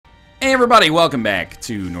Hey everybody, welcome back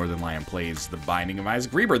to Northern Lion Plays The Binding of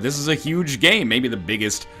Isaac Rebirth. This is a huge game, maybe the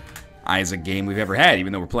biggest Isaac game we've ever had,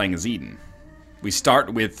 even though we're playing as Eden. We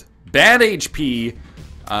start with bad HP,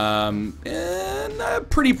 and a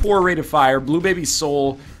pretty poor rate of fire, Blue Baby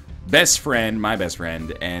Soul, best friend, my best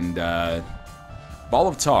friend, and Ball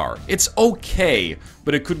of Tar. It's okay,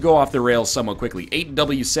 but it could go off the rails somewhat quickly.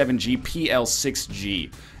 8W7G,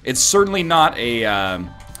 PL6G. It's certainly not a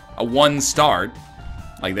one start.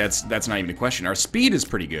 Like, that's not even a question. Our speed is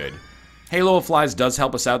pretty good. Halo of Flies does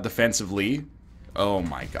help us out defensively. Oh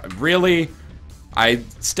my god. Really? I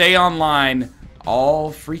stay online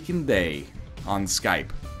all freaking day on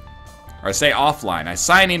Skype. Or I say offline. I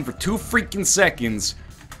sign in for 2 freaking seconds.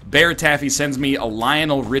 Bear Taffy sends me a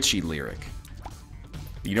Lionel Richie lyric.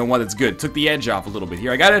 You know what? It's good. Took the edge off a little bit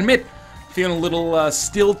here. I gotta admit, feeling a little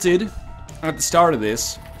stilted at the start of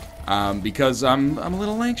this. Because I'm a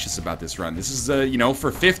little anxious about this run. This is, you know, for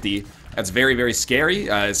 50, that's very, very scary.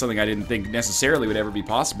 It's something I didn't think necessarily would ever be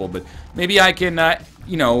possible, but maybe I can,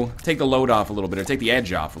 you know, take the load off a little bit, or take the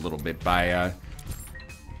edge off a little bit by,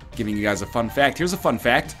 giving you guys a fun fact. Here's a fun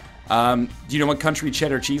fact. Do you know what country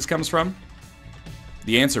cheddar cheese comes from?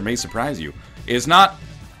 The answer may surprise you. It is not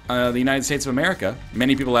the United States of America.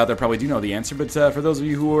 Many people out there probably do know the answer, but for those of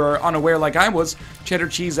you who are unaware like I was, cheddar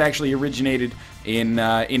cheese actually originated in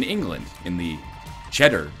England, in the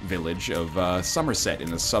Cheddar village of Somerset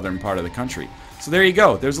in the southern part of the country. So there you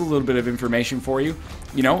go. There's a little bit of information for you.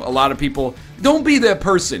 You know, a lot of people, don't be that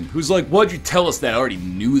person who's like, why'd you tell us that? I already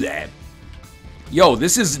knew that. Yo,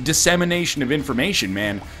 this is dissemination of information,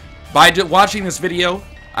 man. By watching this video,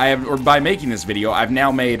 or by making this video, I've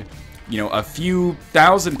now made, you know, a few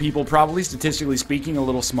thousand people, probably statistically speaking, a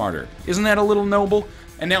little smarter. Isn't that a little noble?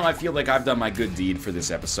 And now I feel like I've done my good deed for this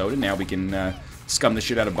episode, and now we can scum the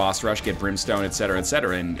shit out of Boss Rush, get Brimstone,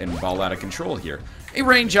 etc., and ball out of control here. A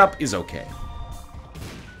range up is okay.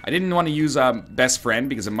 I didn't want to use Best Friend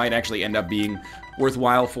because it might actually end up being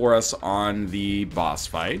worthwhile for us on the boss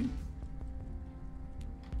fight.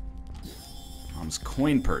 Mom's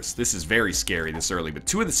Coin Purse. This is very scary this early, but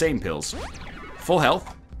 2 of the same pills. Full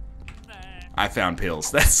health. I found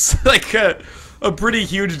pills. That's like a pretty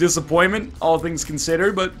huge disappointment, all things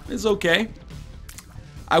considered, but it's okay.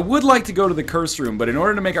 I would like to go to the curse room, but in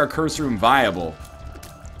order to make our curse room viable,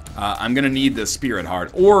 I'm gonna need the Spirit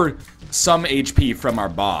Heart, or some HP from our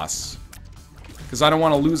boss. Because I don't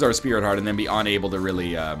want to lose our Spirit Heart and then be unable to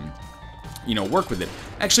really, you know, work with it.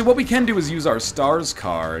 Actually, what we can do is use our Stars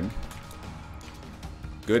card.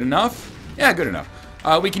 Good enough? Yeah, good enough.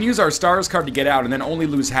 We can use our Stars card to get out and then only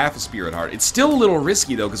lose half a Spirit Heart. It's still a little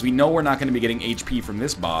risky, though, because we know we're not going to be getting HP from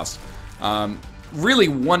this boss. Really,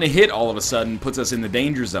 one hit all of a sudden puts us in the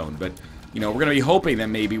danger zone, but, you know, we're going to be hoping that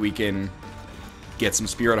maybe we can get some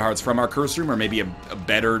Spirit Hearts from our curse room, or maybe a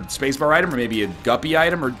better spacebar item, or maybe a guppy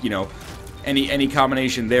item, or, you know, any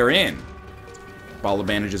combination therein. Ball of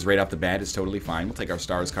Bandages right off the bat is totally fine. We'll take our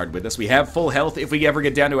Stars card with us. We have full health. If we ever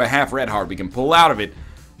get down to a half red heart, we can pull out of it.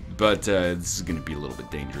 But this is going to be a little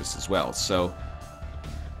bit dangerous as well, so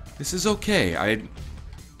this is okay. I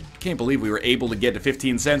can't believe we were able to get to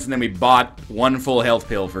 15 cents, and then we bought 1 full health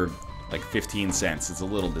pill for like 15 cents. It's a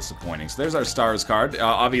little disappointing. So there's our Stars card.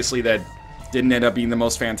 Obviously, that didn't end up being the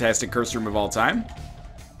most fantastic curse room of all time.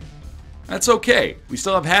 That's okay. We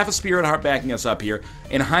still have half a Spirit Heart backing us up here.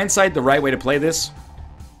 In hindsight, the right way to play this,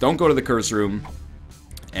 don't go to the curse room,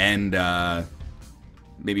 and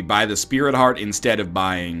maybe buy the Spirit Heart instead of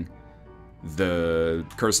buying the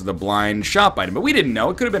Curse of the Blind shop item. But we didn't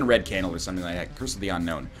know. It could have been Red Candle or something like that. Curse of the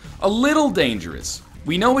Unknown. A little dangerous.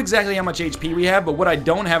 We know exactly how much HP we have, but what I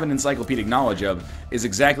don't have an encyclopedic knowledge of is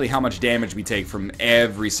exactly how much damage we take from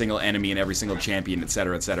every single enemy and every single champion,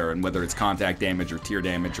 etc., and whether it's contact damage or tier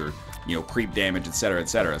damage or, you know, creep damage,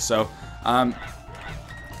 etc., So, I'm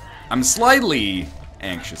slightly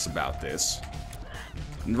anxious about this.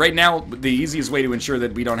 And right now, the easiest way to ensure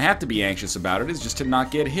that we don't have to be anxious about it is just to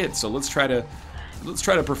not get hit. So let's try to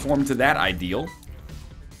perform to that ideal.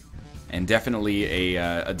 And definitely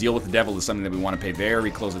a deal with the devil is something that we want to pay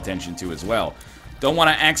very close attention to as well. Don't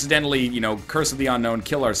want to accidentally, you know, Curse of the Unknown,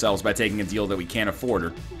 kill ourselves by taking a deal that we can't afford,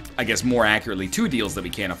 or I guess more accurately, 2 deals that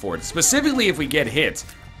we can't afford. Specifically, if we get hit,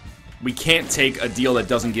 we can't take a deal that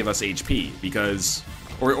doesn't give us HP, because,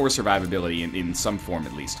 or survivability in some form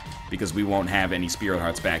at least, because we won't have any Spirit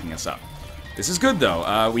Hearts backing us up. This is good,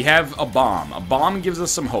 though. We have a bomb. A bomb gives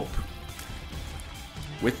us some hope.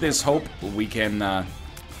 With this hope, we can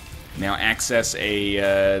now access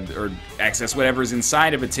or access whatever's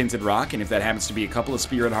inside of a Tinted Rock, and if that happens to be a couple of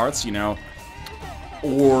Spirit Hearts, you know,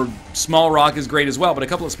 or Small Rock is great as well, but a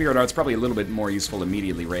couple of Spirit Hearts probably a little bit more useful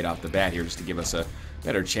immediately right off the bat here, just to give us a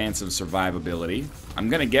better chance of survivability. I'm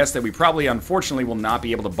gonna guess that we probably, unfortunately, will not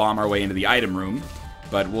be able to bomb our way into the item room,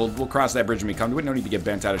 but we'll cross that bridge when we come to it. No need to get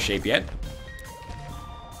bent out of shape yet.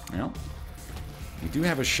 Well, we do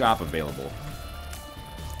have a shop available.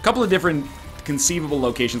 A couple of different conceivable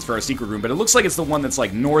locations for our secret room, but it looks like it's the one that's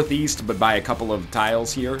like northeast, but by a couple of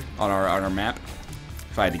tiles here on our map.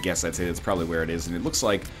 If I had to guess, I'd say that's probably where it is, and it looks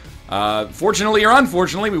like, fortunately or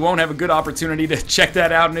unfortunately, we won't have a good opportunity to check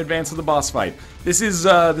that out in advance of the boss fight. This is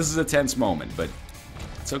a tense moment, but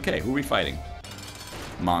it's okay. Who are we fighting?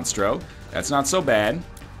 Monstro. That's not so bad.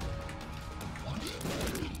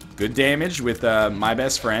 Good damage with my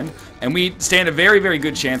best friend, and we stand a very, very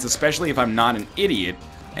good chance, especially if I'm not an idiot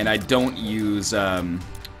and I don't use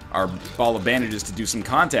our ball of bandages to do some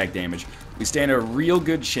contact damage. We stand a real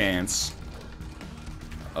good chance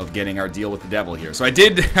of getting our deal with the devil here. So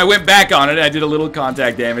I went back on it. I did a little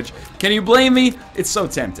contact damage. Can you blame me? It's so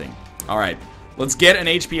tempting. All right, let's get an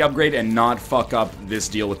HP upgrade and not fuck up this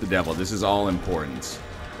deal with the devil. This is all important.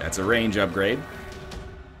 That's a range upgrade.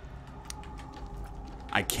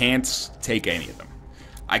 I can't take any of them.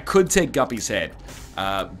 I could take Guppy's head,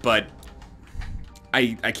 but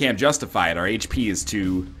I can't justify it. Our HP is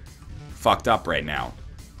too fucked up right now.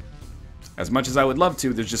 As much as I would love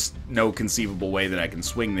to, there's just no conceivable way that I can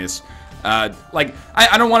swing this. Like,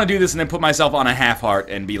 I don't want to do this and then put myself on a half heart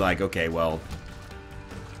and be like, okay, well,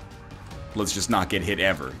 let's just not get hit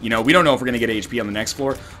ever. You know, we don't know if we're going to get HP on the next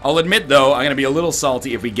floor. I'll admit, though, I'm going to be a little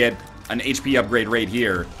salty if we get an HP upgrade right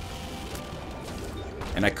here.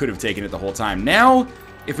 And I could have taken it the whole time. Now,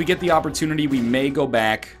 if we get the opportunity, we may go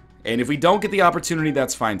back. And if we don't get the opportunity,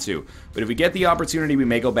 that's fine too. But if we get the opportunity, we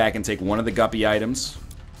may go back and take one of the Guppy items.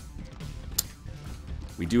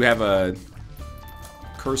 We do have a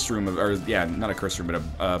curse room, or yeah, not a curse room, but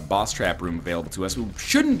a boss trap room available to us. We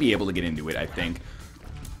shouldn't be able to get into it, I think.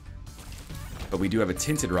 But we do have a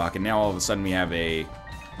tinted rock, and now all of a sudden we have a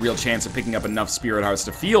real chance of picking up enough spirit hearts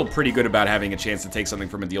to feel pretty good about having a chance to take something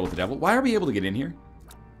from a deal with the devil. Why are we able to get in here?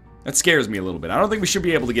 That scares me a little bit. I don't think we should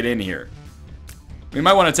be able to get in here. We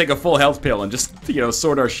might want to take a full health pill and just, you know,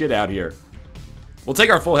 sort our shit out here. We'll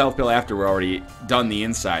take our full health pill after we're already done the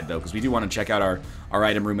inside, though, because we do want to check out our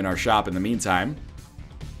item room in our shop in the meantime.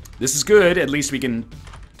 This is good. At least we can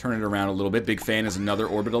turn it around a little bit. Big Fan is another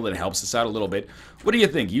orbital that helps us out a little bit. What do you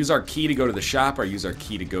think? Use our key to go to the shop or use our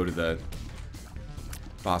key to go to the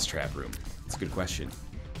boss trap room? That's a good question.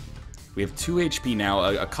 We have 2 HP now,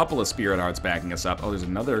 a couple of spirit hearts backing us up. Oh, there's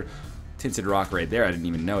another tinted rock right there. I didn't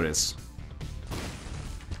even notice.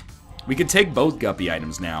 We could take both Guppy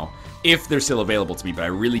items now, if they're still available to me, but I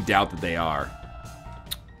really doubt that they are.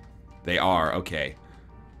 They are, okay.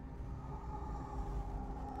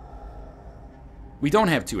 We don't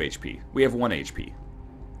have 2 HP. We have 1 HP.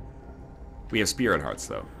 We have spirit hearts,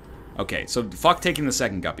 though. Okay, so fuck taking the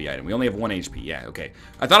second Guppy item. We only have 1 HP. Yeah, okay.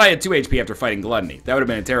 I thought I had 2 HP after fighting Gluttony. That would have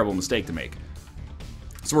been a terrible mistake to make.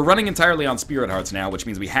 So we're running entirely on spirit hearts now, which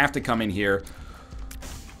means we have to come in here.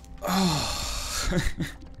 Oh.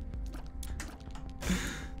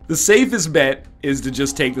 The safest bet is to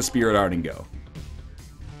just take the spirit heart and go.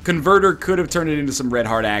 Converter could have turned it into some red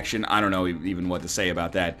heart action. I don't know even what to say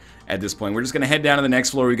about that at this point. We're just going to head down to the next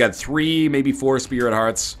floor. We've got 3, maybe 4 spirit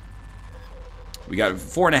hearts. We got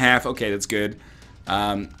 4.5. Okay, that's good.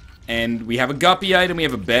 And we have a Guppy item. We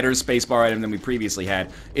have a better spacebar item than we previously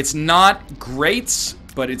had. It's not great,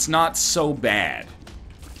 but it's not so bad.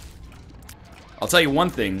 I'll tell you one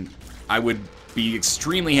thing. I would be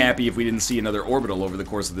extremely happy if we didn't see another orbital over the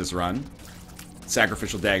course of this run.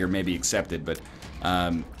 Sacrificial Dagger may be accepted, but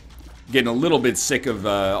getting a little bit sick of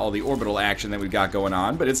all the orbital action that we've got going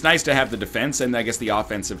on. But it's nice to have the defense and I guess the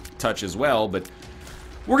offensive touch as well. But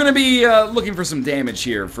we're going to be looking for some damage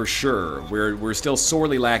here for sure. We're still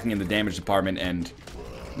sorely lacking in the damage department, and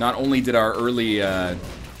not only did our early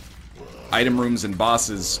item rooms and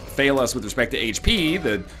bosses fail us with respect to HP,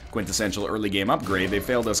 the quintessential early game upgrade, they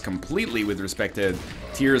failed us completely with respect to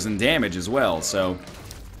tiers and damage as well. So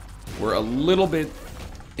we're a little bit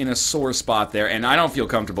in a sore spot there, and I don't feel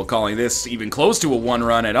comfortable calling this even close to a 1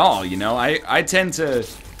 run at all, you know? I tend to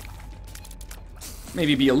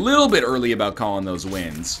maybe be a little bit early about calling those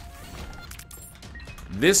wins.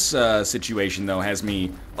 This situation, though, has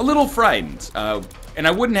me a little frightened, and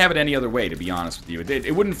I wouldn't have it any other way, to be honest with you.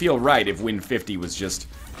 It wouldn't feel right if win 50 was just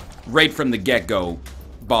right from the get-go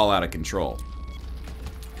ball out of control.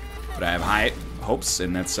 But I have high hopes,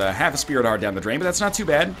 and that's half a spirit heart down the drain, but that's not too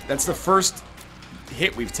bad. That's the first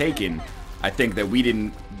hit we've taken, I think, that we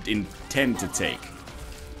didn't intend to take.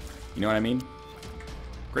 You know what I mean?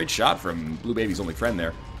 Great shot from Blue Baby's only friend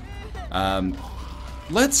there.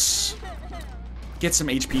 Let's get some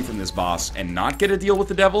HP from this boss and not get a deal with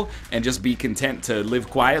the devil and just be content to live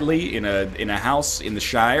quietly in a house in the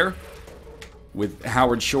Shire with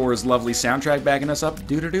Howard Shore's lovely soundtrack backing us up.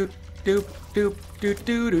 Doo-doo-doo, doop, doop,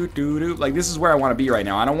 doo-doo-doo-doo-doo. Like, this is where I want to be right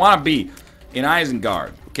now. I don't want to be in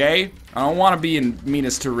Isengard, okay? I don't want to be in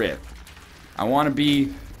Minas Tirith. I want to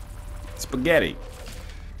be spaghetti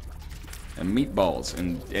and meatballs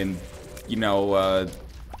and you know,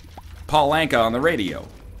 Paul Anka on the radio,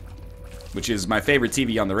 which is my favorite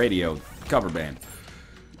TV on the radio cover band.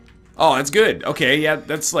 Oh, that's good. Okay, yeah,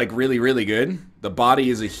 that's like really, really good. The body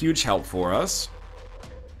is a huge help for us.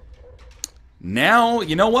 Now,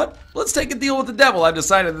 you know what? Let's take a deal with the devil. I've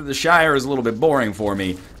decided that the Shire is a little bit boring for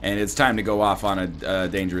me, and it's time to go off on a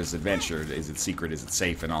dangerous adventure. Is it secret? Is it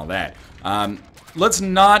safe? And all that. Let's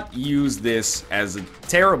not use this as a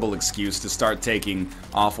terrible excuse to start taking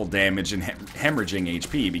awful damage and hemorrhaging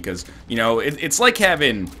HP, because, you know, it's like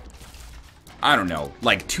having, I don't know,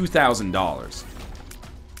 like $2,000.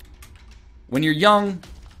 When you're young,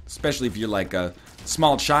 especially if you're like a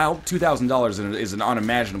small child, $2,000 is an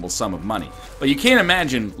unimaginable sum of money. But you can't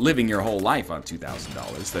imagine living your whole life on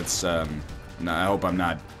 $2,000. That's, I hope I'm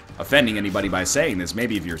not offending anybody by saying this.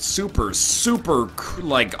 Maybe if you're super,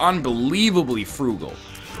 like, unbelievably frugal.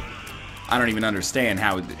 I don't even understand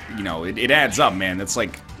how, you know, it adds up, man. That's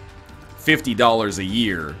like $50 a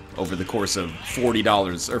year over the course of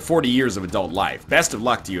 $40 or 40 years of adult life. Best of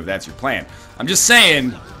luck to you if that's your plan. I'm just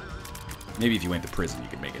saying, maybe if you went to prison, you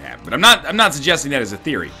could make it happen. But I'm not suggesting that as a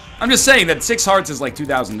theory. I'm just saying that 6 hearts is like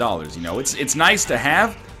 $2,000. You know, it's nice to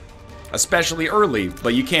have, especially early,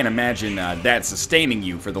 but you can't imagine that sustaining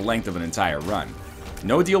you for the length of an entire run.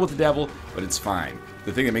 No deal with the devil, but it's fine.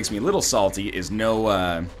 The thing that makes me a little salty is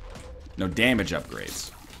no damage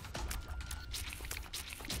upgrades.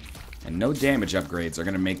 And no damage upgrades are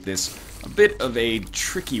going to make this a bit of a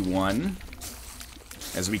tricky one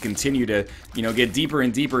as we continue to, you know, get deeper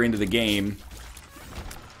and deeper into the game.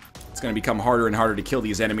 It's going to become harder and harder to kill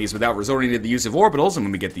these enemies without resorting to the use of orbitals, and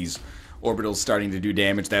when we get these orbitals starting to do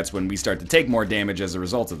damage, that's when we start to take more damage as a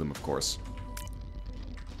result of them, of course.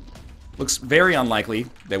 Looks very unlikely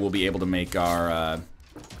that we'll be able to make our,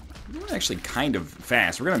 we're actually kind of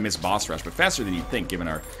fast. We're going to miss boss rush, but faster than you'd think, given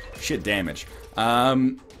our shit damage.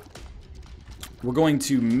 We're going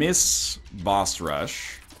to miss boss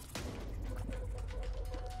rush.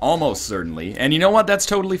 Almost certainly. And you know what? That's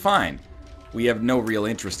totally fine. We have no real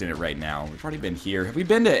interest in it right now. We've already been here. Have we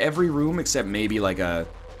been to every room except maybe like a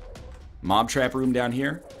mob trap room down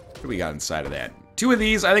here? What do we got inside of that? 2 of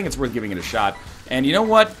these. I think it's worth giving it a shot. And you know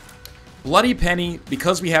what? Bloody Penny,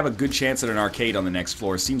 because we have a good chance at an arcade on the next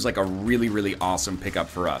floor, seems like a really, really awesome pickup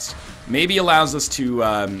for us. Maybe allows us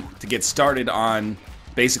to get started on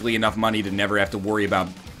basically enough money to never have to worry about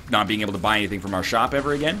not being able to buy anything from our shop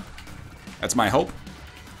ever again. That's my hope.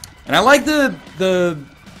 And I like the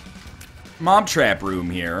mob trap room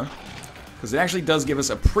here, because it actually does give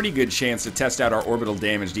us a pretty good chance to test out our orbital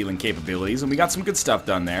damage dealing capabilities, and we got some good stuff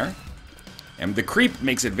done there. And the creep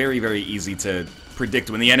makes it very, very easy to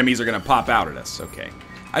predict when the enemies are going to pop out at us. Okay.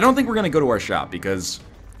 I don't think we're going to go to our shop, because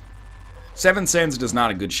 7 cents does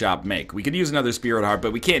not a good shop make. We could use another Spirit Heart,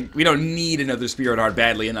 but we don't need another Spirit Heart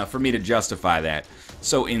badly enough for me to justify that.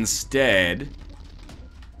 So instead,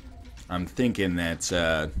 I'm thinking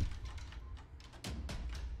that,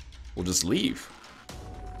 we'll just leave.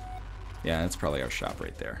 Yeah, that's probably our shop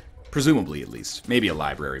right there. Presumably, at least. Maybe a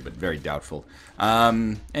library, but very doubtful.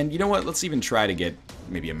 And you know what? Let's even try to get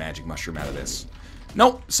maybe a magic mushroom out of this.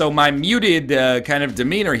 Nope. So my muted kind of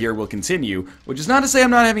demeanor here will continue, which is not to say I'm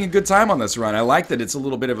not having a good time on this run. I like that it's a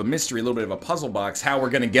little bit of a mystery, a little bit of a puzzle box, how we're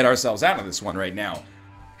going to get ourselves out of this one right now.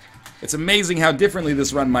 It's amazing how differently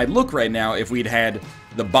this run might look right now if we'd had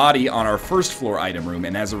the body on our first floor item room,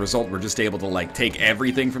 and as a result, we're just able to, like, take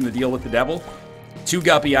everything from the deal with the devil. 2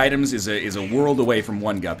 guppy items is a world away from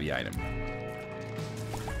 1 guppy item.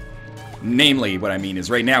 Namely, what I mean is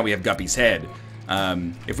right now we have Guppy's head.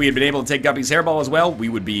 If we had been able to take Guppy's hairball as well, we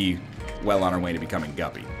would be well on our way to becoming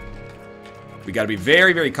Guppy. We got to be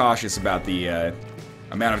very, very cautious about the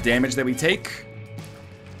amount of damage that we take.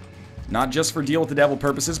 Not just for deal with the devil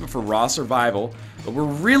purposes, but for raw survival. But we're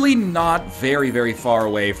really not very, very far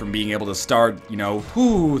away from being able to start, you know,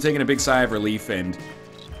 taking a big sigh of relief and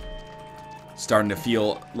starting to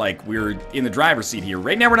feel like we're in the driver's seat here.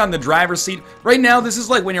 Right now we're not in the driver's seat. Right now this is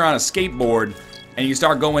like when you're on a skateboard and you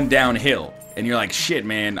start going downhill. And you're like, shit,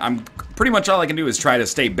 man, pretty much all I can do is try to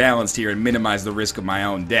stay balanced here and minimize the risk of my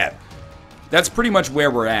own death. That's pretty much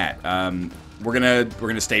where we're at. We're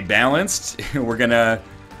gonna stay balanced. We're gonna,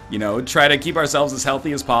 you know, try to keep ourselves as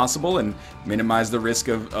healthy as possible and minimize the risk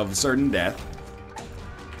of certain death.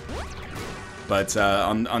 But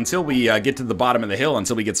until we get to the bottom of the hill,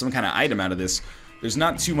 until we get some kind of item out of this, there's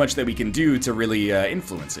not too much that we can do to really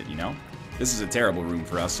influence it, you know? This is a terrible room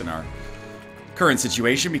for us in our current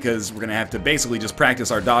situation because we're going to have to basically just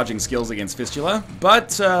practice our dodging skills against Fistula.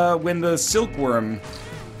 But when the Silkworm...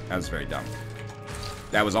 That was very dumb.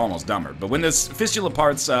 That was almost dumber. But when the Fistula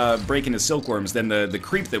parts break into Silkworms, then the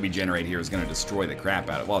creep that we generate here is going to destroy the crap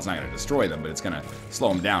out of it. Well, it's not going to destroy them, but it's going to slow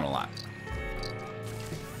them down a lot.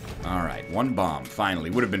 Alright, one bomb,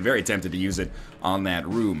 finally. Would have been very tempted to use it on that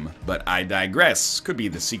room, but I digress. Could be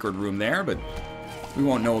the secret room there, but we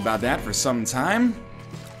won't know about that for some time.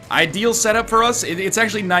 Ideal setup for us. It's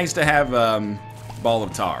actually nice to have Ball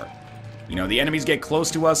of Tar. You know, the enemies get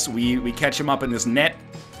close to us, we catch them up in this net,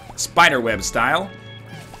 spiderweb style,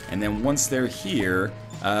 and then once they're here,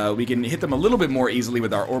 we can hit them a little bit more easily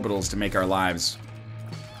with our orbitals to make our lives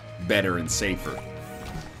better and safer.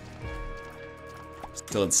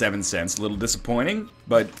 Still at 7 cents, a little disappointing,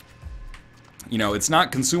 but you know, it's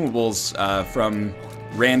not consumables from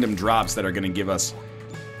random drops that are going to give us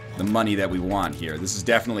the money that we want here. This is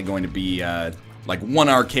definitely going to be like one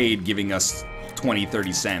arcade giving us 20,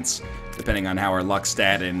 30 cents, depending on how our luck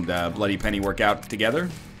stat and Bloody Penny work out together.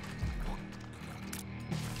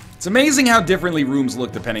 It's amazing how differently rooms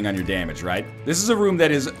look depending on your damage, right? This is a room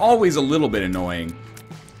that is always a little bit annoying.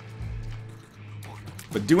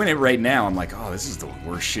 But doing it right now, I'm like, oh, this is the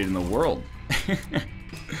worst shit in the world.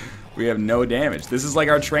 We have no damage. This is like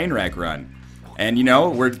our train wreck run. And, you know,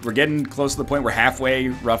 we're getting close to the point, we're halfway,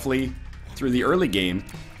 roughly, through the early game.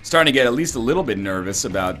 Starting to get at least a little bit nervous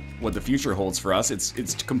about what the future holds for us.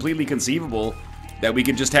 It's completely conceivable that we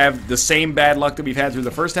could just have the same bad luck that we've had through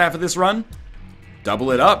the first half of this run.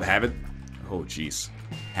 Double it up, have it... Oh, jeez.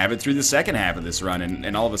 Have it through the second half of this run,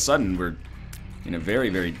 and all of a sudden, we're in a very,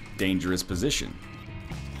 very dangerous position.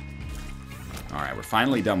 Alright, we're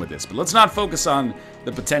finally done with this. But let's not focus on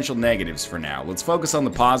the potential negatives for now. Let's focus on the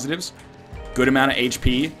positives. Good amount of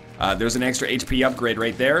HP. There's an extra HP upgrade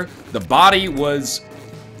right there. The body was,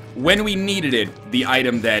 when we needed it, the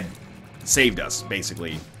item that saved us,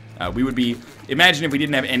 basically. We would be... Imagine if we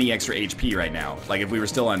didn't have any extra HP right now. Like if we were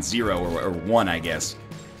still on 0 or 1, I guess,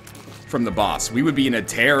 from the boss. We would be in a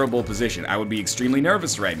terrible position. I would be extremely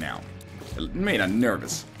nervous right now. Maybe not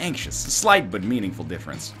nervous. Anxious. A slight but meaningful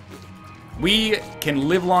difference. We can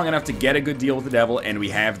live long enough to get a good deal with the devil, and we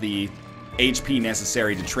have the HP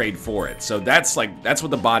necessary to trade for it. So that's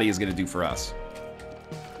what the body is going to do for us.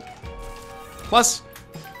 Plus,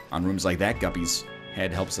 on rooms like that, Guppy's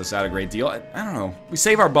head helps us out a great deal. I don't know. We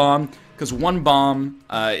save our bomb, because one bomb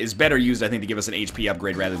is better used, I think, to give us an HP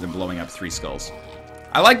upgrade rather than blowing up 3 skulls.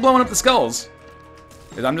 I like blowing up the skulls.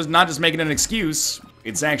 I'm just not just making an excuse.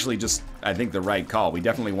 It's actually just, I think, the right call. We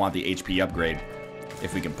definitely want the HP upgrade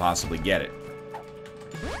if we can possibly get it.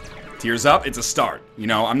 Tears up, it's a start. You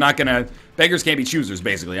know, I'm not gonna... Beggars can't be choosers,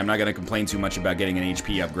 basically. I'm not gonna complain too much about getting an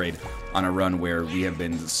HP upgrade on a run where we have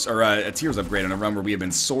been... Or a Tears upgrade on a run where we have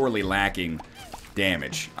been sorely lacking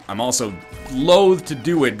damage. I'm also loath to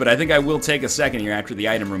do it, but I think I will take a second here after the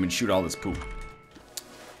item room and shoot all this poop.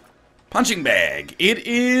 Punching bag. It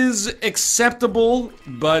is acceptable,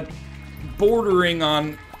 but bordering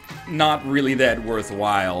on not really that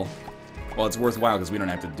worthwhile. Well, it's worthwhile because we don't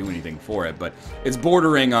have to do anything for it, but it's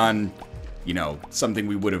bordering on, you know, something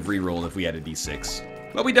we would have re-rolled if we had a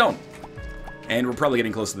D6. But we don't. And we're probably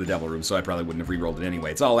getting close to the devil room, so I probably wouldn't have re-rolled it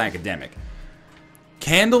anyway. It's all academic.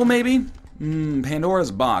 Candle, maybe?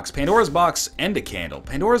 Pandora's box. Pandora's box and a candle.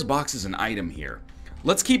 Pandora's box is an item here.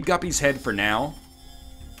 Let's keep Guppy's head for now.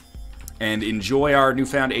 And enjoy our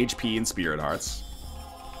newfound HP and spirit hearts.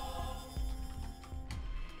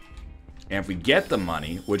 And if we get the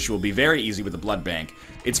money, which will be very easy with the blood bank,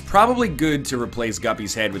 it's probably good to replace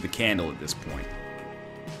Guppy's head with the candle at this point.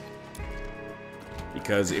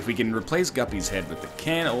 Because if we can replace Guppy's head with the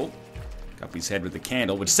candle... Guppy's head with the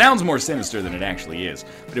candle, which sounds more sinister than it actually is.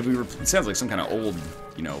 But if we... It sounds like some kind of old,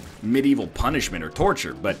 you know, medieval punishment or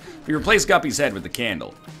torture. But if we replace Guppy's head with the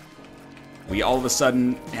candle, we all of a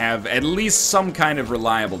sudden have at least some kind of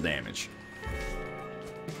reliable damage.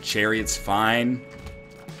 Chariot's fine.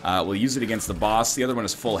 We'll use it against the boss. The other one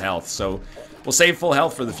is full health, so we'll save full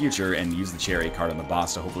health for the future and use the chariot card on the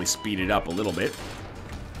boss to hopefully speed it up a little bit.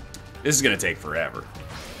 This is going to take forever.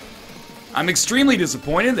 I'm extremely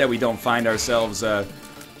disappointed that we don't find ourselves... oh,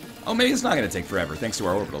 maybe it's not going to take forever, thanks to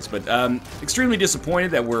our orbitals. But extremely disappointed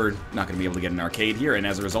that we're not going to be able to get an arcade here, and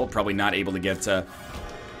as a result, probably not able to get... oh,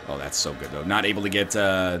 that's so good, though. Not able to get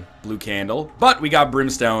Blue Candle, but we got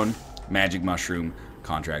Brimstone, Magic Mushroom,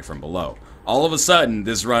 Contract from Below. All of a sudden,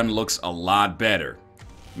 this run looks a lot better.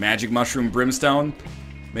 Magic Mushroom Brimstone,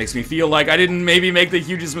 Makes me feel like I didn't maybe make the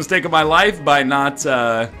hugest mistake of my life by not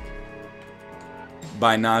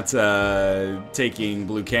taking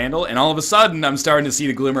Blue Candle. And all of a sudden, I'm starting to see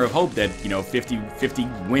the glimmer of hope that, you know, 50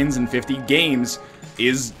 wins in 50 games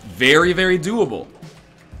is very, very doable.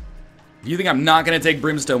 If you think I'm not going to take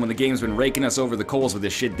Brimstone when the game's been raking us over the coals with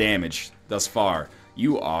this shit damage thus far,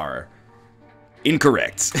 you are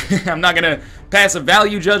incorrect. I'm not going to pass a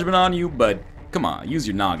value judgment on you, but come on, use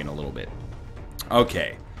your noggin a little bit.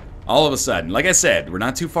 Okay. All of a sudden, like I said, we're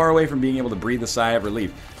not too far away from being able to breathe a sigh of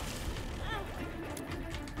relief.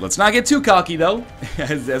 Let's not get too cocky, though,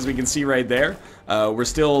 as we can see right there. We're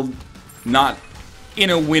still not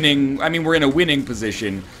in a winning... I mean, we're in a winning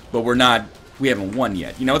position, but we haven't won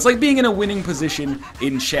yet. You know, it's like being in a winning position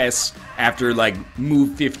in chess after, like,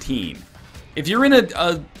 move 15. If you're in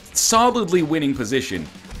a solidly winning position,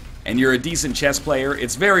 and you're a decent chess player,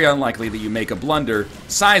 it's very unlikely that you make a blunder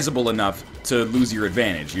sizable enough to lose your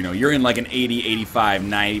advantage. You know, you're in like an 80, 85,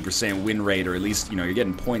 90% win rate, or at least, you know, you're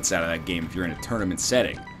getting points out of that game if you're in a tournament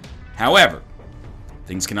setting. However,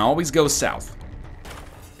 things can always go south.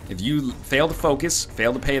 If you fail to focus,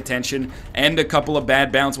 fail to pay attention, and a couple of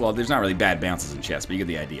bad bounces, well, there's not really bad bounces in chess, but you get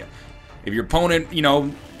the idea. If your opponent, you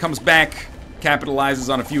know, comes back,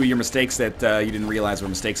 capitalizes on a few of your mistakes that you didn't realize were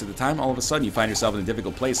mistakes at the time, all of a sudden you find yourself in a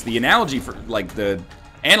difficult place. The analogy for, like, the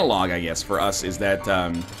analog, I guess, for us is that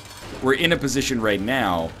we're in a position right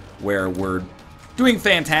now where we're doing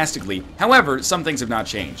fantastically. However, some things have not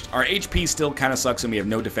changed. Our HP still kind of sucks and we have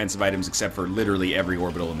no defensive items except for literally every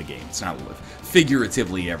orbital in the game. It's not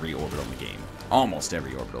figuratively every orbital in the game. Almost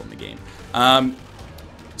every orbital in the game.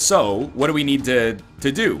 So, what do we need to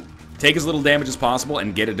do? Take as little damage as possible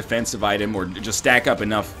and get a defensive item, or just stack up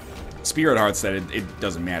enough Spirit Hearts that it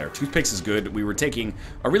doesn't matter. Toothpicks is good. We were taking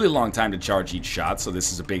a really long time to charge each shot, so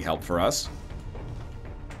this is a big help for us.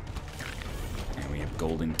 And we have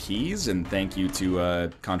golden keys, and thank you to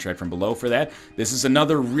Contract from Below for that. This is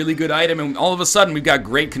another really good item, and all of a sudden we've got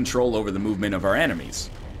great control over the movement of our enemies.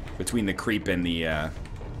 Between the creep and the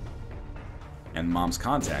Mom's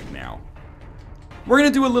Contact now. We're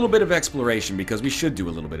gonna do a little bit of exploration because we should do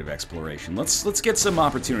a little bit of exploration. Let's get some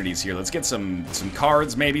opportunities here. Let's get some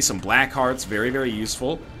cards, maybe some black hearts. Very, very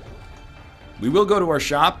useful. We will go to our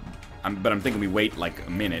shop, but I'm thinking we wait like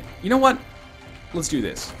a minute. You know what? Let's do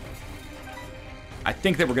this. I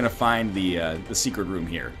think that we're gonna find the secret room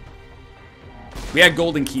here. We had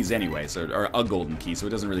golden keys anyway, or a golden key, so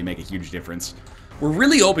it doesn't really make a huge difference. We're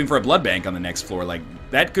really hoping for a blood bank on the next floor. Like,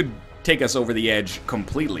 that could take us over the edge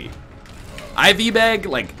completely. IV bag,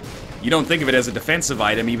 like, you don't think of it as a defensive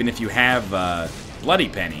item even if you have Bloody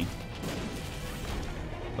Penny.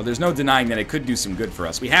 Well, there's no denying that it could do some good for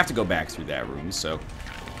us. We have to go back through that room, so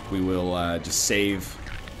we will just save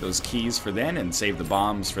those keys for then and save the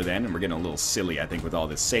bombs for then. And we're getting a little silly, I think, with all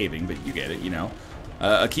this saving, but you get it, you know.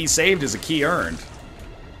 A key saved is a key earned.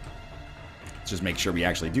 Let's just make sure we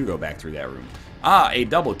actually do go back through that room. Ah, a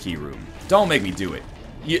double key room. Don't make me do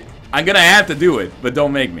it. I'm gonna have to do it, but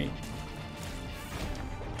don't make me.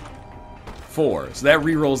 4. So that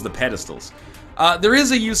rerolls the pedestals. There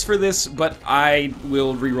is a use for this, but I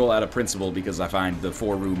will reroll out of principle because I find the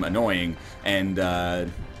 4 room annoying and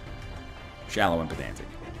shallow and pedantic.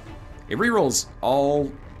 It rerolls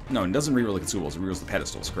all... No, it doesn't reroll the consumables. It rerolls the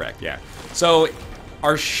pedestals, correct, yeah. So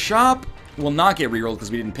our shop will not get rerolled because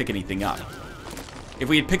we didn't pick anything up. If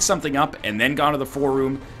we had picked something up and then gone to the 4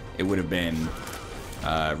 room, it would have been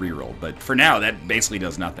rerolled. But for now, that basically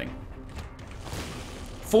does nothing.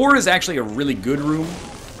 4 is actually a really good room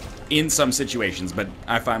in some situations, but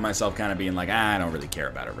I find myself kind of being like, I don't really care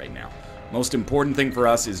about it right now. Most important thing for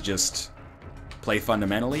us is just play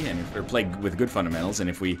fundamentally, or play with good fundamentals, and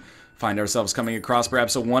if we find ourselves coming across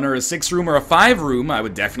perhaps a 1 or a 6 room or a 5 room, I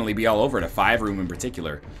would definitely be all over it, a 5 room in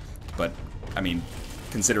particular. But, I mean,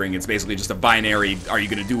 considering it's basically just a binary, are you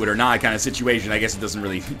going to do it or not kind of situation, I guess it doesn't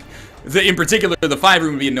really... In particular, the 5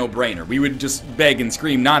 room would be a no-brainer. We would just beg and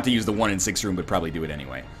scream not to use the 1 and 6 room, but probably do it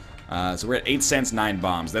anyway. So we're at 8 cents, 9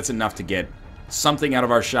 bombs. That's enough to get something out of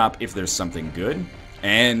our shop if there's something good.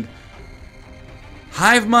 And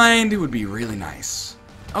Hive Mind would be really nice.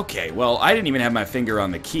 Okay, well, I didn't even have my finger on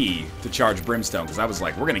the key to charge Brimstone, because I was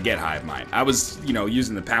like, we're going to get Hive Mind. I was, you know,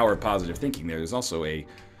 using the power of positive thinking there. There's also a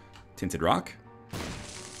Tinted Rock.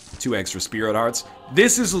 2 extra Spirit Hearts.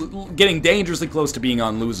 This is getting dangerously close to being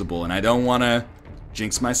unlosable, and I don't want to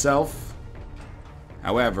jinx myself.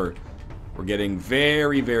 However, we're getting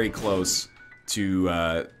very, very close to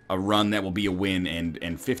a run that will be a win,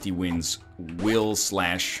 and 50 wins will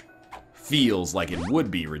 / feels like it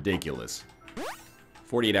would be ridiculous.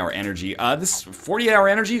 48-hour energy. This 48-hour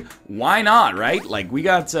energy, why not, right? Like, we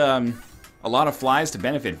got a lot of flies to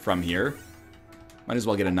benefit from here. Might as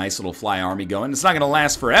well get a nice little fly army going. It's not going to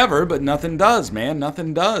last forever, but nothing does, man.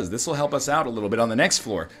 Nothing does. This will help us out a little bit on the next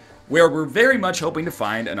floor, where we're very much hoping to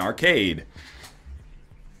find an arcade.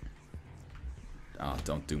 Oh,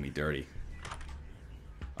 don't do me dirty.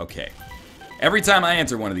 Okay. Every time I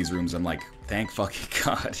enter one of these rooms, I'm like, thank fucking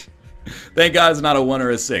God. Thank God it's not a 1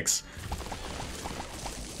 or a 6.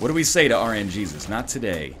 What do we say to RNGesus? Not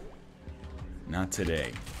today. Not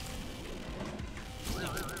today.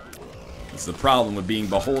 This is the problem with being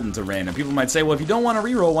beholden to random. People might say, well, if you don't want to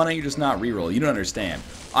reroll, why don't you just not reroll? You don't understand.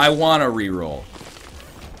 I want to reroll.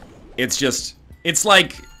 It's just, it's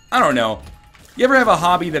like, I don't know. You ever have a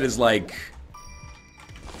hobby that is like,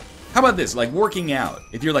 how about this? Like working out.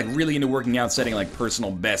 If you're like really into working out, setting like personal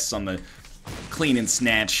bests on the clean and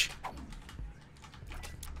snatch.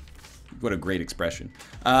 What a great expression.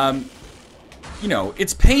 You know,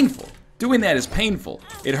 it's painful. Doing that is painful.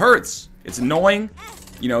 It hurts. It's annoying.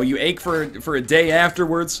 You know, you ache for a day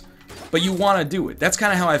afterwards, but you want to do it. That's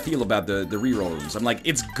kind of how I feel about the reroll rooms. I'm like,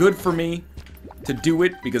 it's good for me to do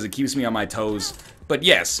it because it keeps me on my toes. But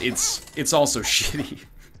yes, it's also shitty.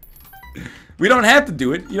 We don't have to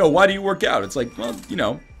do it. You know, why do you work out? It's like, well, you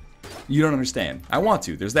know, you don't understand. I want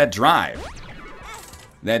to. There's that drive.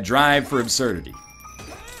 That drive for absurdity.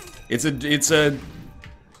 It's a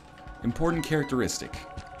important characteristic.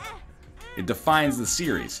 It defines the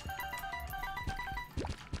series.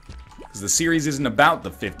 Because the series isn't about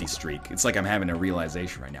the 50 streak. It's like I'm having a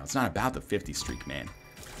realization right now. It's not about the 50 streak, man.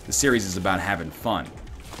 The series is about having fun.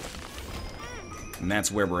 And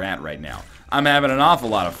that's where we're at right now. I'm having an awful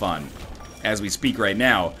lot of fun as we speak right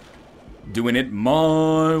now. Doing it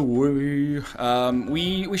my way.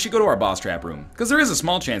 We should go to our boss trap room. Because there is a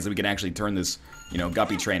small chance that we can actually turn this, you know,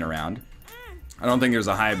 guppy train around. I don't think there's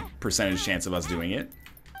a high percentage chance of us doing it.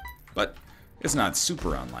 But it's not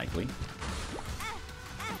super unlikely.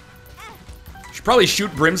 Should probably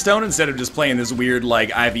shoot Brimstone instead of just playing this weird, like,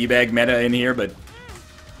 IV bag meta in here, but...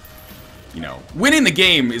 You know, winning the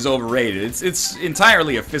game is overrated. It's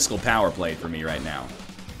entirely a fiscal power play for me right now.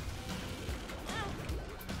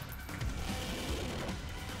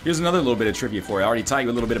 Here's another little bit of trivia for you. I already taught you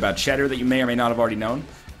a little bit about cheddar that you may or may not have already known.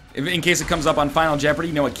 In case it comes up on Final Jeopardy,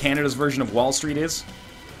 you know what Canada's version of Wall Street is?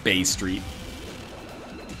 Bay Street.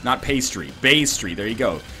 Not Pay Street. Bay Street. There you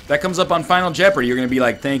go. If that comes up on Final Jeopardy, you're going to be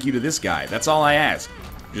like, thank you to this guy. That's all I ask.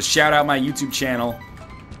 Just shout out my YouTube channel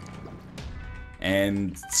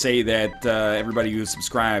and say that everybody who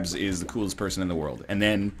subscribes is the coolest person in the world. And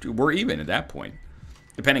then we're even at that point.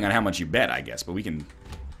 Depending on how much you bet, I guess. But we can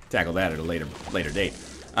tackle that at a later date.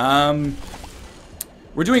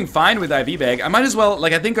 We're doing fine with IV bag. I might as well,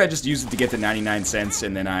 like, I think I just used it to get to 99 cents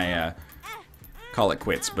and then I call it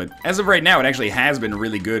quits. But as of right now, it actually has been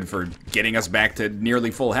really good for getting us back to nearly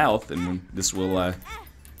full health. And this will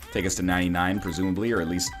take us to 99, presumably, or at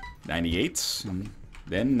least 98. And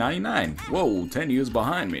then 99. Whoa, 10 years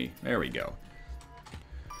behind me. There we go.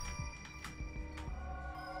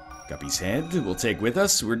 Guppy's Head we'll take with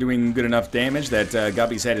us. We're doing good enough damage that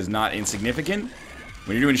Guppy's Head is not insignificant.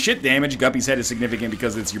 When you're doing shit damage, Guppy's Head is significant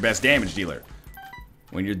because it's your best damage dealer.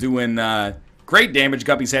 When you're doing great damage,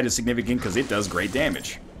 Guppy's Head is significant because it does great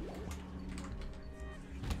damage.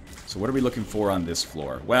 So what are we looking for on this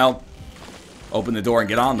floor? Well, open the door and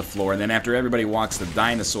get on the floor, and then after everybody walks the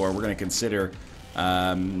dinosaur, we're going to consider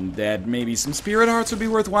that maybe some spirit hearts would be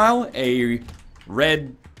worthwhile. A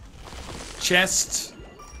red chest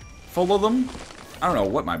full of them. I don't know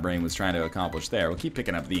what my brain was trying to accomplish there. We'll keep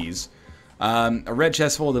picking up these. A red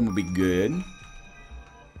chest full of them would be good.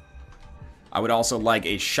 I would also like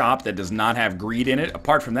a shop that does not have greed in it.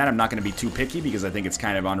 Apart from that, I'm not going to be too picky because I think it's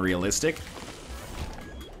kind of unrealistic.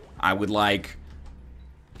 I would like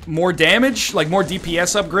more damage, like more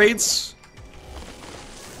DPS upgrades.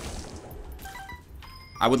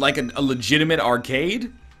 I would like a legitimate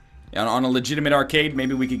arcade. On a legitimate arcade,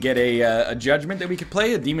 maybe we could get a judgment that we could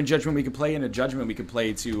play, a demon judgment we could play, and a judgment we could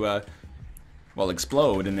play to, well,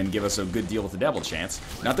 explode and then give us a good deal with the devil chance.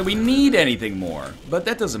 Not that we need anything more, but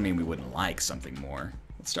that doesn't mean we wouldn't like something more.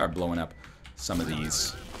 Let's start blowing up some of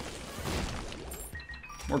these.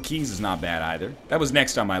 More keys is not bad either. That was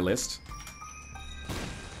next on my list.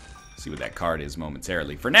 See what that card is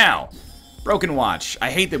momentarily. For now, Broken Watch. I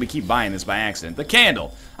hate that we keep buying this by accident. The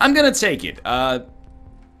candle. I'm gonna take it. I'm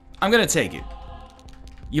gonna take it.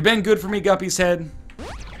 You've been good for me, Guppy's Head,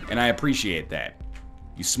 and I appreciate that.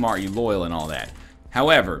 You smart, you loyal, and all that.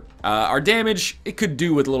 However, our damage, it could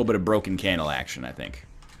do with a little bit of broken candle action, I think.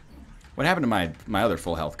 What happened to my other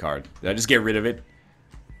full health card? Did I just get rid of it?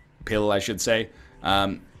 Pill, I should say.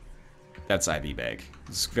 That's IV bag. I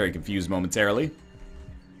was very confused momentarily.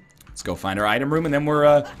 Let's go find our item room, and then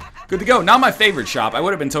we're good to go. Not my favorite shop. I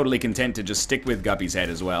would have been totally content to just stick with Guppy's head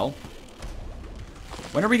as well.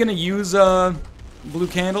 When are we going to use Blue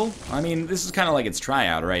Candle? I mean, this is kind of like its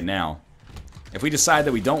tryout right now. If we decide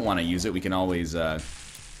that we don't want to use it, we can always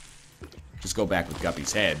just go back with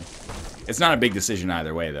Guppy's head. It's not a big decision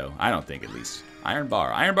either way, though. I don't think, at least. Iron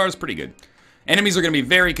Bar. Iron Bar is pretty good. Enemies are going to be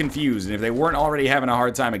very confused, and if they weren't already having a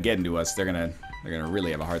hard time at getting to us, they're gonna really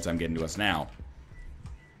have a hard time getting to us now.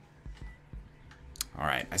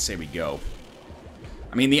 Alright, I say we go.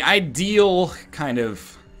 I mean, the ideal kind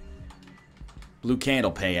of Blue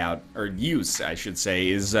Candle payout, or use, I should say,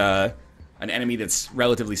 is an enemy that's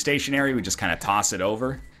relatively stationary. We just kind of toss it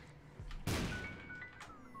over.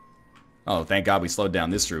 Oh, thank God we slowed down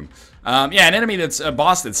this room. Yeah, an enemy that's a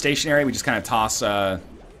boss that's stationary, we just kind of toss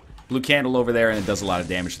Blue Candle over there, and it does a lot of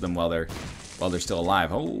damage to them while they're still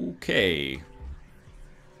alive. Okay.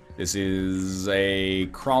 This is a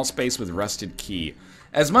crawl space with Rusted Key.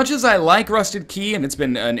 As much as I like Rusted Key, and it's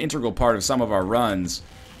been an integral part of some of our runs,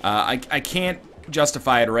 I can't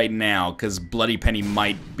justify it right now, because Bloody Penny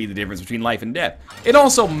might be the difference between life and death. It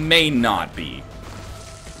also may not be,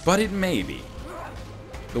 but it may be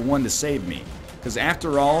the one to save me. Because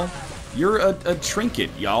after all, you're a trinket,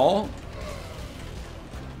 y'all.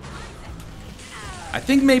 I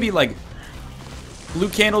think maybe, like, Blue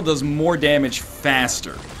Candle does more damage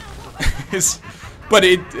faster. But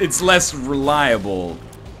it's less reliable,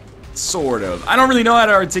 sort of. I don't really know how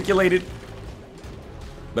to articulate it,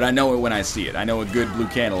 but I know it when I see it. I know a good Blue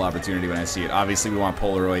Candle opportunity when I see it. Obviously, we want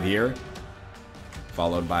Polaroid here,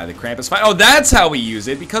 followed by the Krampus fight. Oh, that's how we use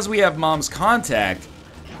it. Because we have Mom's Contact,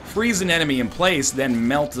 freeze an enemy in place, then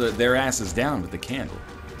melt their asses down with the candle.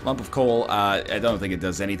 Lump of coal, I don't think it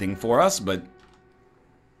does anything for us, but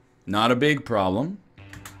not a big problem.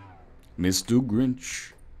 Mr.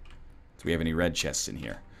 Grinch. Do we have any red chests in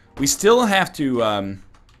here? We still have to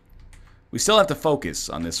focus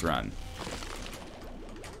on this run,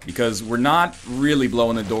 because we're not really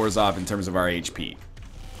blowing the doors off in terms of our HP.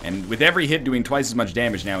 And with every hit doing twice as much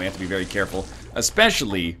damage now, we have to be very careful,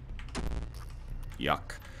 especially...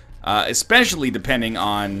 Yuck. Especially depending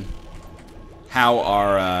on how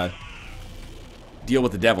our deal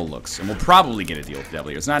with the devil looks. And we'll probably get a deal with the devil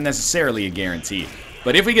here. It's not necessarily a guarantee.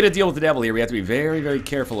 But if we get a deal with the devil here, we have to be very, very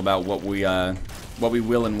careful about what we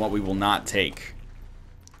will and what we will not take.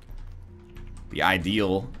 The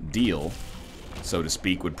ideal deal, so to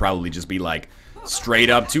speak, would probably just be like straight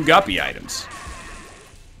up 2 Guppy items.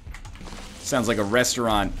 Sounds like a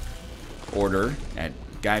restaurant order at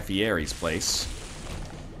Guy Fieri's place.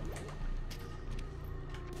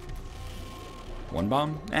 1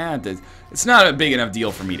 bomb? It's not a big enough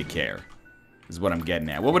deal for me to care, is what I'm getting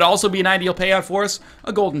at. What would also be an ideal payout for us?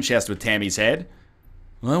 A golden chest with Tammy's head.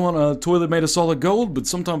 I want a toilet made of solid gold, but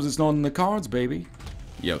sometimes it's not in the cards, baby.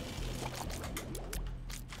 Yep.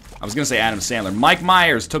 I was gonna say Adam Sandler. Mike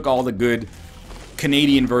Myers took all the good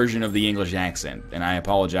Canadian version of the English accent, and I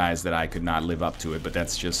apologize that I could not live up to it, but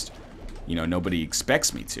that's just, you know, nobody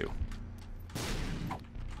expects me to.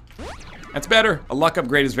 That's better. A luck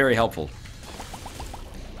upgrade is very helpful.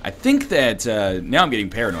 I think that, now I'm getting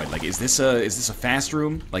paranoid. Like, is this a fast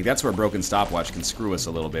room? Like, that's where a broken stopwatch can screw us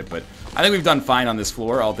a little bit, but I think we've done fine on this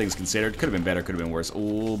floor, all things considered. Could have been better, could have been worse.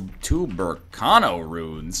 Ooh, 2 Burkano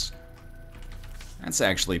runes. That's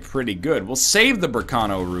actually pretty good. We'll save the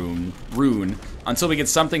Burkano rune until we get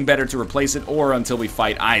something better to replace it, or until we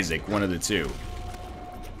fight Isaac, one of the two.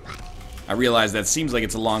 I realize that seems like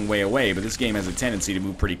it's a long way away, but this game has a tendency to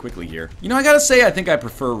move pretty quickly here. You know, I gotta say, I think I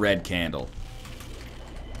prefer Red Candle.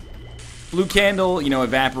 Blue Candle, you know,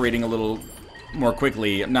 evaporating a little more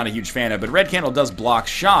quickly, I'm not a huge fan of, but Red Candle does block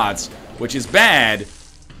shots, which is bad,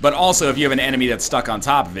 but also if you have an enemy that's stuck on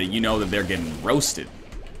top of it, you know that they're getting roasted.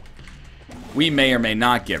 We may or may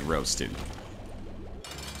not get roasted.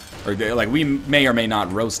 Or, like, we may or may not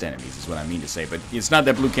roast enemies, is what I mean to say, but it's not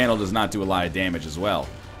that Blue Candle does not do a lot of damage as well.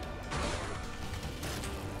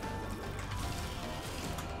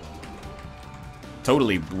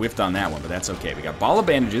 Totally whiffed on that one, but that's okay. We got Ball of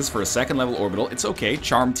Bandages for a 2nd level orbital. It's okay.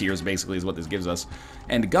 Charm Tears, basically, is what this gives us.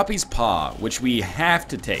 And Guppy's Paw, which we have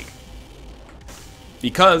to take,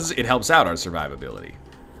 because it helps out our survivability.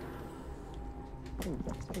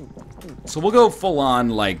 So we'll go full on,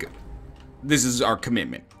 like, this is our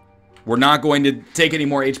commitment. We're not going to take any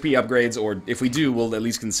more HP upgrades, or if we do, we'll at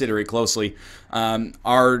least consider it closely.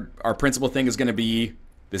 Our principal thing is going to be,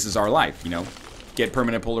 this is our life, you know? Get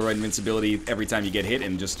permanent Polaroid invincibility every time you get hit,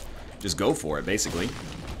 and just go for it, basically.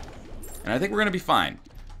 And I think we're going to be fine.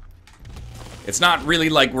 It's not really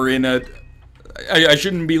like we're in a... I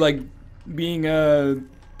shouldn't be, like, being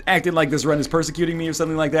acting like this run is persecuting me or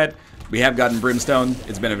something like that. We have gotten Brimstone.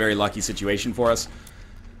 It's been a very lucky situation for us.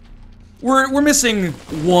 We're missing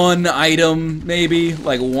one item, maybe,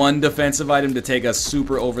 like one defensive item to take us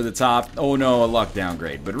super over the top. Oh no, a luck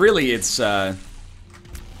downgrade. But really, it's,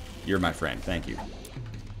 you're my friend, thank you.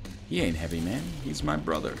 He ain't heavy, man. He's my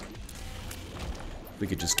brother. We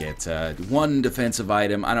could just get one defensive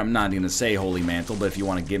item. I'm not going to say Holy Mantle, but if you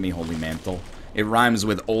want to give me Holy Mantle. It rhymes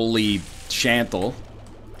with Oli Chantel.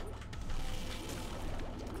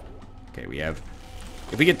 Okay, we have...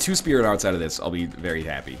 If we get 2 Spirit Hearts out of this, I'll be very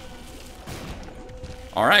happy.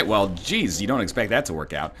 Alright, well, geez, you don't expect that to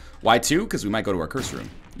work out. Why 2? Because we might go to our curse room.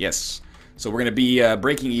 Yes. So we're going to be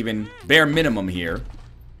breaking even bare minimum here.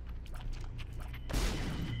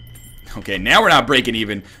 Okay, now we're not breaking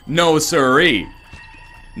even. No siree.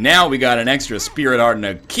 Now we got an extra Spirit Heart and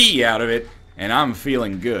a key out of it, and I'm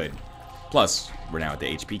feeling good. Plus, we're now at the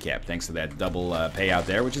HP cap, thanks to that double payout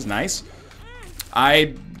there, which is nice.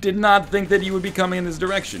 I did not think that you would be coming in this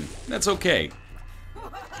direction. That's okay.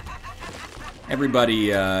 Everybody,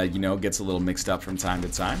 you know, gets a little mixed up from time to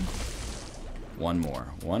time. One more.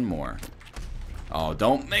 One more. Oh,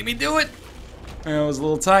 don't make me do it! That was a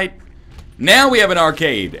little tight. Now we have an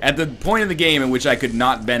arcade. At the point in the game in which I could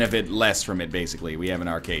not benefit less from it, basically. We have an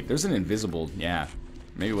arcade. There's an invisible... Yeah.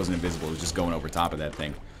 Maybe it wasn't invisible. It was just going over top of that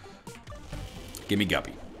thing. Give me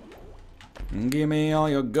Guppy. Give me all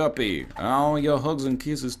your Guppy. All your hugs and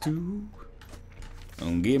kisses, too.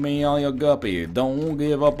 Give me all your Guppy. Don't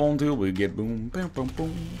give up until we get boom, boom, boom,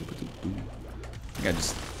 boom, boom, boom. I think I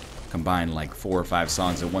just combined like 4 or 5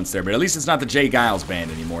 songs at once there, but at least it's not the Jay Giles band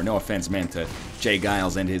anymore. No offense meant to Jay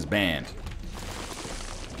Giles and his band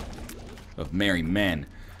of merry men.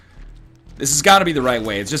 This has got to be the right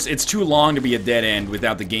way. It's too long to be a dead end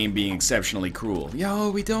without the game being exceptionally cruel. Yo,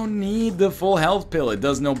 we don't need the full health pill. It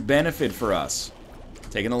does no benefit for us.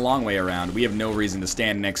 Taking the long way around. We have no reason to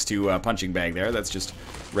stand next to a punching bag there. That's just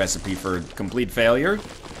recipe for complete failure.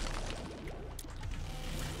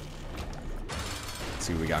 Let's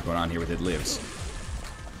see what we got going on here with It Lives.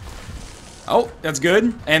 Oh, that's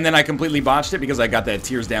good. And then I completely botched it because I got that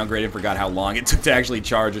tears downgrade and forgot how long it took to actually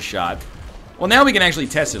charge a shot. Well, now we can actually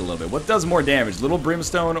test it a little bit. What does more damage? Little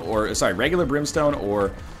Brimstone or, sorry, regular Brimstone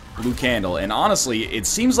or Blue Candle? And honestly, it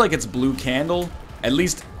seems like it's Blue Candle, at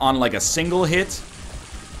least on like a single hit.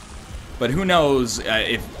 But who knows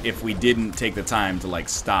if we didn't take the time to like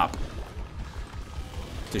stop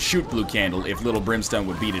to shoot Blue Candle, if Little Brimstone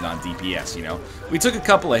would beat it on DPS, you know? We took a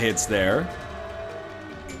couple of hits there.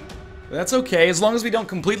 But that's okay, as long as we don't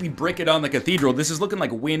completely brick it on the Cathedral. This is looking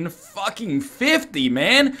like win fucking 50,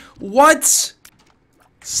 man! What?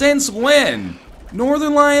 Since when?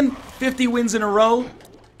 Northern Lion, 50 wins in a row?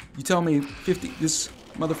 You tell me 50, this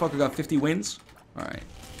motherfucker got 50 wins? Alright.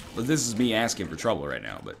 Well, this is me asking for trouble right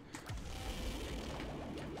now, but...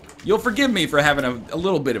 You'll forgive me for having a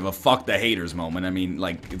little bit of a fuck the haters moment. I mean,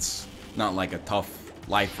 like, it's not like a tough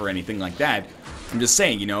life or anything like that. I'm just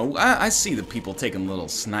saying, you know, I see the people taking little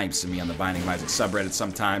snipes at me on the Binding of Isaac subreddit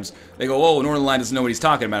sometimes. They go, oh, Northern Lion doesn't know what he's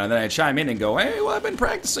talking about. And then I chime in and go, hey, well, I've been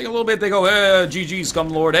practicing a little bit. They go, GG,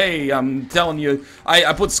 Scumlord. Hey, I'm telling you,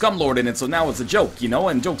 I put Scumlord in it, so now it's a joke, you know,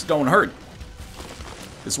 and jokes don't hurt.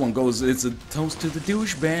 This one goes, it's a toast to the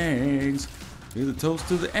douchebags. It's a toast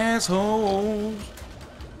to the assholes.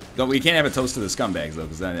 Though we can't have a toast to the scumbags, though,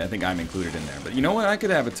 because I think I'm included in there. But you know what? I could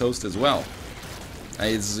have a toast as well.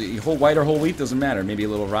 It's whole white or whole wheat, doesn't matter. Maybe a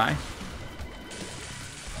little rye.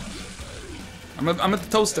 I'm a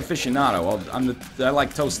toast aficionado. I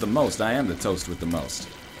like toast the most. I am the toast with the most.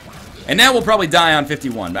 And now we'll probably die on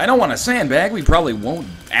 51. But I don't want to sandbag. We probably won't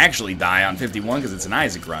actually die on 51 because it's an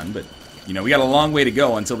Isaac run. But, you know, we got a long way to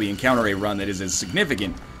go until we encounter a run that is as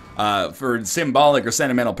significant for symbolic or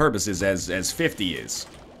sentimental purposes as 50 is.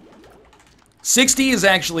 60 is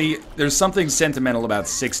actually, there's something sentimental about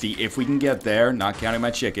 60 if we can get there, not counting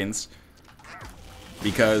my chickens.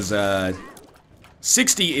 Because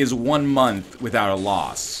 60 is 1 month without a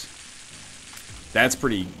loss. That's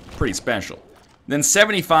pretty special. Then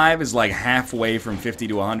 75 is like halfway from 50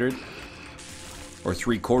 to 100. Or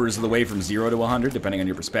 3/4 of the way from 0 to 100, depending on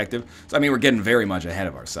your perspective. So, I mean, we're getting very much ahead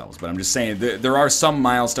of ourselves. But I'm just saying, there are some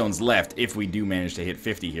milestones left if we do manage to hit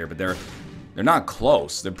 50 here. But they're not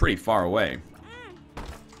close. They're pretty far away.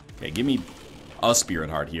 Okay, give me a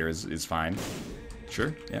Spirit Heart here is fine.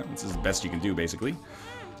 Sure, yeah, this is the best you can do, basically.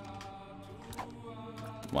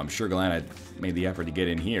 Well, I'm sure glad I made the effort to get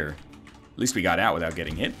in here. At least we got out without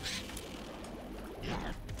getting hit.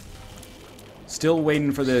 Still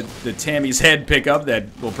waiting for the Tammy's head pickup that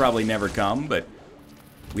will probably never come, but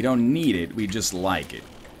we don't need it, we just like it.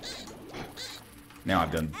 Now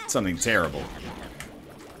I've done something terrible.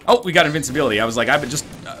 Oh, we got invincibility. I was like, I would just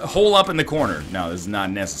hole up in the corner. No, this is not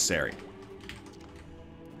necessary.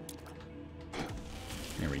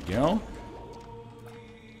 There we go.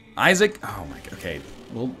 Isaac. Oh my god. Okay,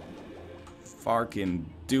 we'll fucking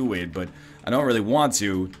do it, but I don't really want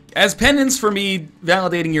to. As penance for me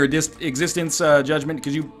validating your existence, Judgment,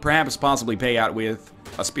 could you perhaps possibly pay out with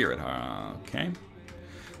a spirit? Okay.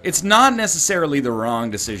 It's not necessarily the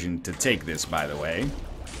wrong decision to take this, by the way.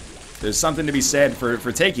 There's something to be said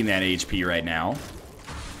for taking that HP right now.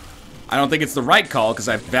 I don't think it's the right call because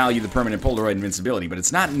I value the permanent Polaroid invincibility, but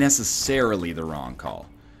it's not necessarily the wrong call.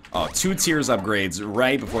 Oh, 2 tiers upgrades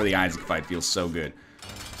right before the Isaac fight feels so good.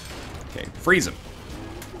 Okay, freeze him.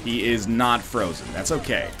 He is not frozen. That's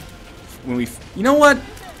okay. When we, you know what?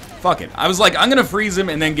 Fuck it. I was like, I'm gonna freeze him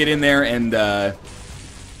and then get in there and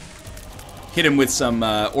hit him with some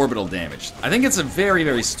orbital damage. I think it's a very,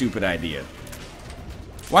 very stupid idea.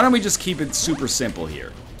 Why don't we just keep it super simple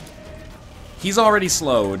here? He's already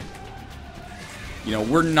slowed. You know,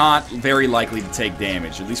 we're not very likely to take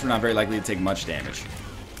damage. At least we're not very likely to take much damage.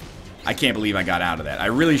 I can't believe I got out of that. I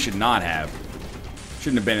really should not have.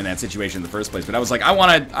 Shouldn't have been in that situation in the first place. But I was like, I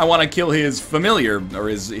wanna kill his familiar or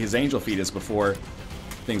his angel fetus before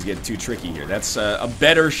things get too tricky here. That's a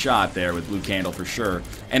better shot there with Blue Candle for sure.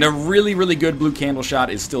 And a really, really good Blue Candle shot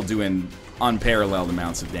is still doing unparalleled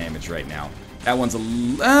amounts of damage right now. That one's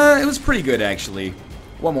it was pretty good actually.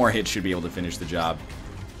 One more hit should be able to finish the job.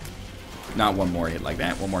 Not one more hit like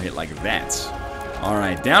that. One more hit like that. All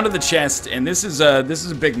right, down to the chest, and this is a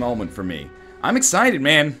big moment for me. I'm excited,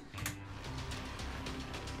 man.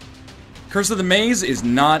 Curse of the Maze is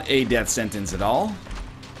not a death sentence at all.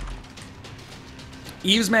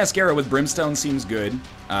 Eve's Mascara with Brimstone seems good,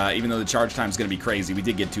 even though the charge time is going to be crazy. We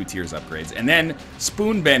did get 2 tiers upgrades. And then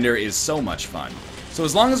Spoonbender is so much fun. So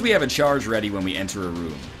as long as we have a charge ready when we enter a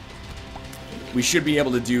room, we should be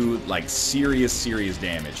able to do, like, serious, serious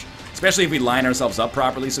damage. Especially if we line ourselves up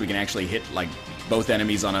properly so we can actually hit, like, both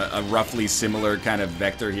enemies on a roughly similar kind of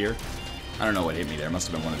vector here. I don't know what hit me there. It must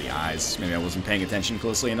have been one of the eyes. Maybe I wasn't paying attention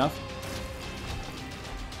closely enough.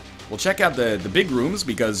 We'll check out the big rooms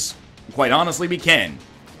because, quite honestly, we can.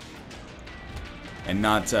 And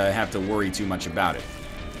not have to worry too much about it.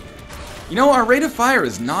 You know, our rate of fire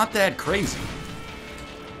is not that crazy.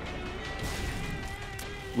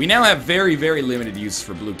 We now have very, very limited use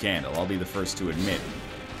for Blue Candle. I'll be the first to admit.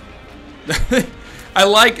 I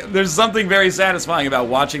like, there's something very satisfying about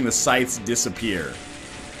watching the sights disappear.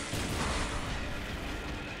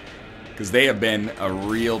 Because they have been a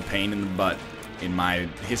real pain in the butt in my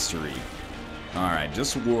history. Alright,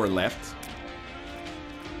 just war left.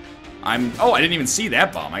 Oh, I didn't even see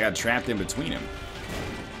that bomb. I got trapped in between them.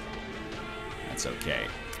 That's okay.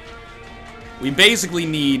 We basically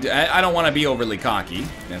need, I don't want to be overly cocky,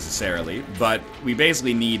 necessarily, but we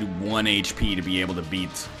basically need 1 HP to be able to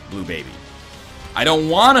beat Blue Baby. I don't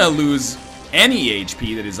want to lose any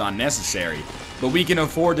HP that is unnecessary, but we can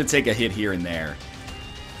afford to take a hit here and there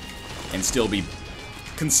and still be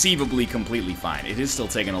conceivably completely fine. It is still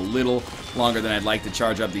taking a little longer than I'd like to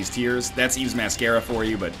charge up these tiers. That's Eve's Mascara for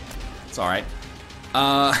you, but it's alright.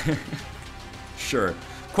 Sure.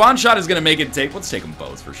 Quan Shot is going to make it take... Let's take them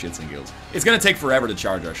both for shits and giggles. It's going to take forever to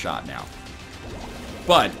charge our shot now.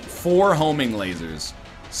 But 4 homing lasers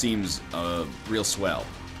seems real swell.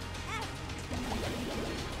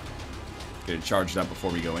 Get it charged up before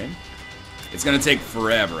we go in. It's going to take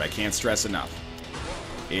forever. I can't stress enough.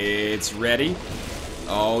 It's ready.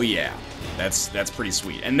 Oh, yeah. That's pretty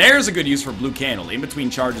sweet. And there's a good use for Blue Candle in between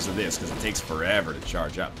charges of this because it takes forever to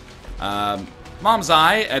charge up. Mom's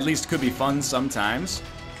Eye, at least, could be fun sometimes.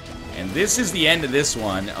 And this is the end of this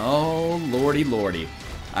one. Oh, lordy, lordy.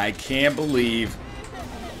 I can't believe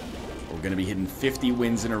we're going to be hitting 50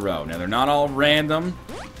 wins in a row. Now, they're not all random.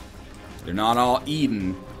 They're not all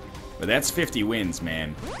Eden. But that's 50 wins,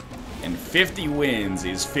 man. And 50 wins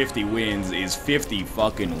is 50 wins is 50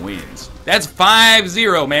 fucking wins. That's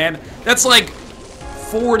 5-0, man. That's like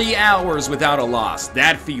 40 hours without a loss.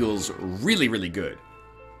 That feels really, really good.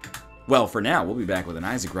 Well, for now, we'll be back with an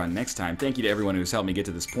Isaac run next time. Thank you to everyone who's helped me get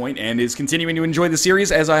to this point and is continuing to enjoy the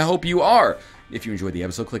series, as I hope you are. If you enjoyed the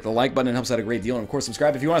episode, click the like button. It helps out a great deal. And, of course,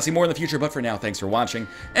 subscribe if you want to see more in the future. But for now, thanks for watching,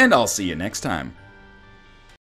 and I'll see you next time.